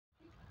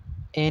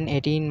An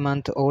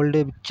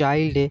 18-month-old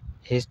child,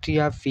 history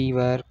of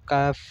fever,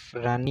 cough,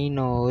 runny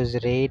nose,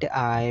 red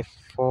eye,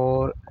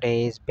 4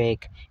 days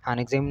back. On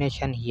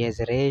examination, he has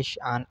rash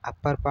on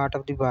upper part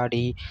of the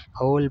body,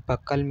 whole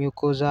buccal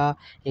mucosa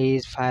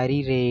is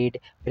fiery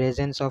red,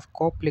 presence of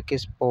coplic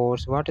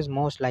spores. What is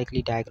most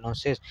likely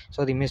diagnosis?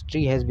 So the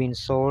mystery has been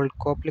solved.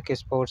 Coplic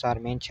spores are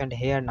mentioned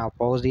here. Now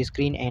pause the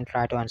screen and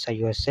try to answer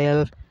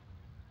yourself.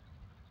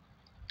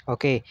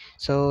 Okay,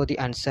 so the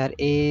answer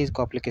is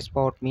coplic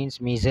spot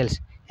means measles,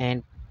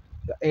 and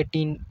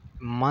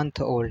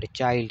 18-month-old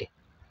child.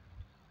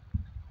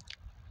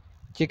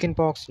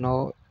 Chickenpox,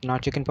 no,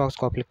 not chickenpox.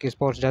 Coplic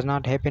spots does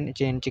not happen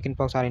in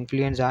chickenpox or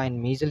influenza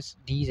and measles.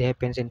 These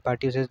happens in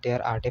pertussis.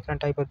 There are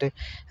different type of the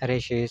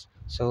rashes.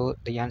 So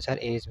the answer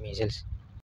is measles.